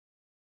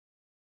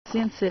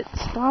since it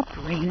stopped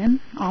raining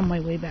on my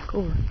way back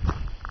over,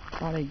 I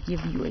thought I'd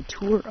give you a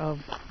tour of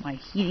my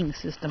heating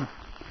system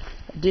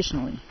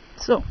additionally.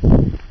 So,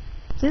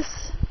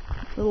 this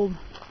little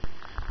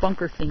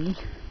bunker thingy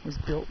was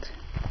built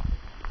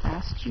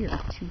last year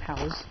to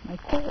house my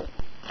coal.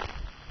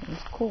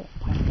 There's coal.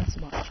 That's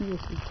about 2 or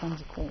 3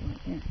 tons of coal right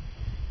there.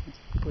 Let's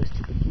put a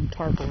stupid blue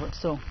tarp over it.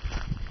 So,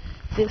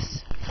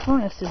 this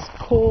furnace is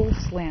coal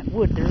slant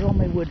wood. There's all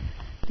my wood.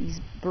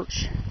 These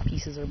birch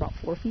pieces are about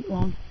 4 feet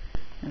long.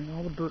 There's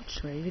all the birch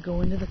ready to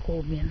go into the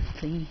coal bin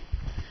thingy.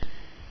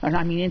 Or,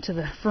 I mean, into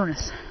the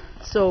furnace.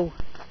 So,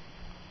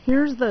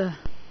 here's the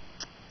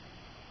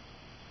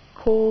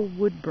coal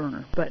wood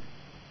burner. But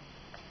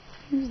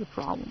here's the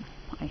problem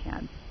I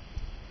had.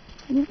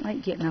 I didn't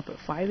like getting up at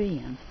 5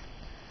 a.m.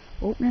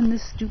 opening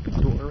this stupid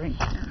door right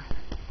here.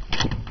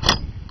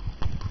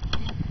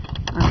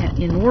 I'm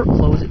in work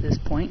clothes at this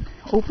point.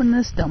 Open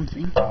this dumb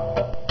thing.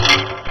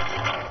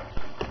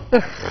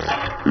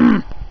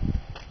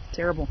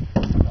 Terrible.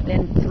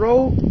 Then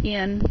throw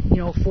in,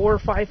 4 or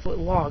 5 foot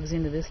logs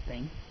into this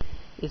thing.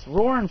 It's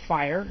roaring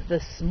fire. The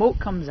smoke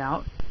comes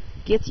out.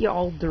 Gets you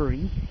all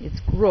dirty.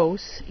 It's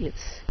gross.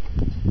 It's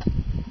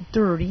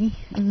dirty.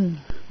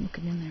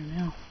 Looking in there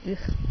now. Ugh.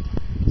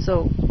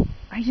 So,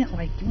 I didn't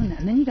like doing that.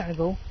 And then you gotta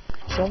go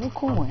shovel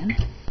coal in.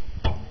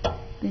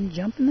 Then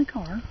jump in the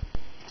car.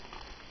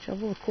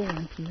 Shovel the coal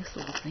into this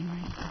little thing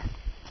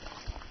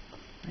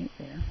right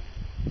there.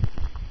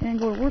 And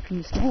go to work and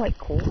you smell like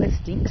coal. It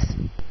stinks.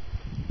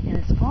 And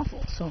it's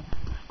awful. So,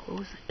 I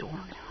close the door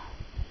now.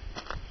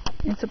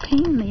 It's a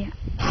pain in the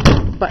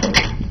butt.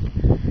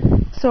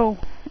 So,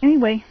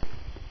 anyway,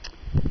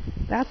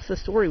 that's the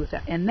story with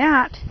that. And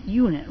that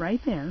unit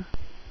right there,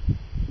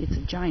 it's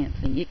a giant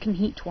thing. It can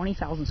heat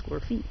 20,000 square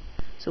feet.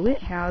 So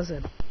it has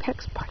a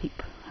PEX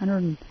pipe,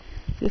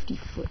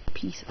 150-foot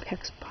piece of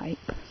PEX pipe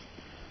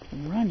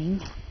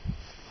running.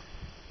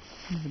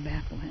 Here's the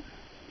back of it.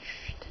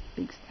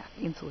 Big stack,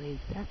 insulated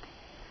stack.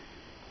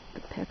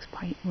 The PEX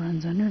pipe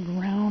runs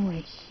underground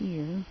right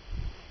here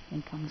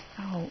and comes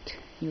out.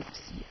 You'll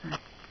see it right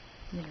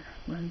there.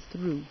 Runs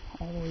through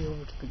all the way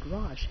over to the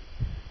garage.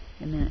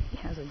 And then it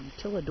has a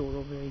utilidor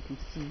over there you can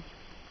see.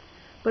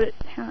 But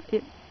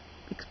it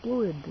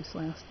exploded this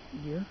last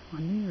year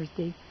on New Year's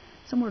Day.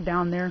 Somewhere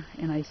down there,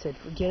 and I said,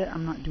 forget it,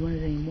 I'm not doing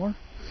it anymore.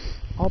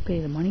 I'll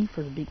pay the money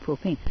for the big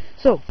propane.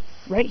 So,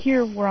 right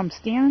here where I'm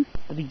standing,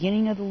 the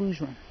beginning of the luge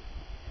run.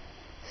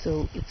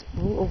 So, it's a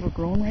little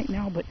overgrown right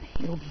now, but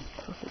it'll be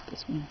perfect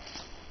this winter.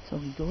 So,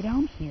 we go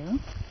down here.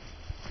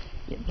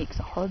 It makes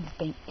a hard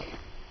bank.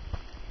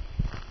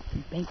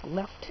 Bank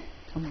left,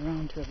 come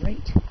around to the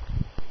right.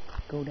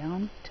 Go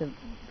down to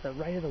the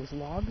right of those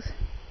logs.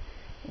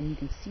 And you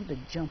can see the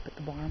jump at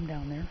the bottom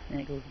down there.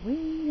 And it goes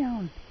way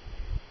down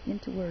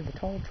into where the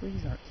tall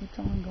trees are. It keeps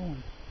on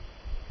going.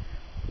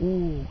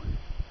 Ooh,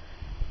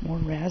 more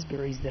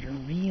raspberries that are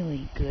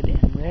really good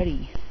and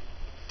ready.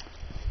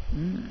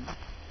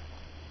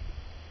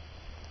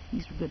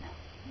 These are good.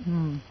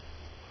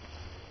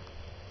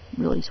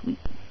 Really sweet.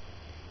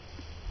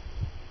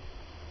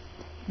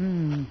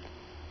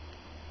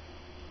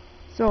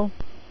 So,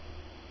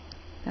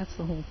 that's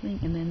the whole thing.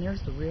 And then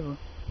there's the river.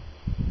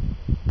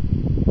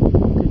 Good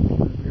view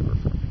of the river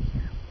from right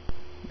here.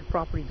 The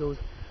property goes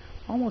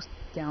almost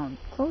down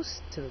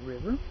close to the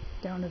river,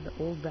 down to the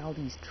old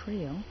Valdez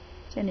Trail.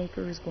 10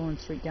 acres going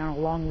straight down a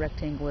long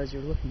rectangle as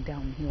you're looking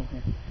down the hill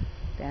here.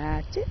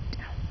 That's it.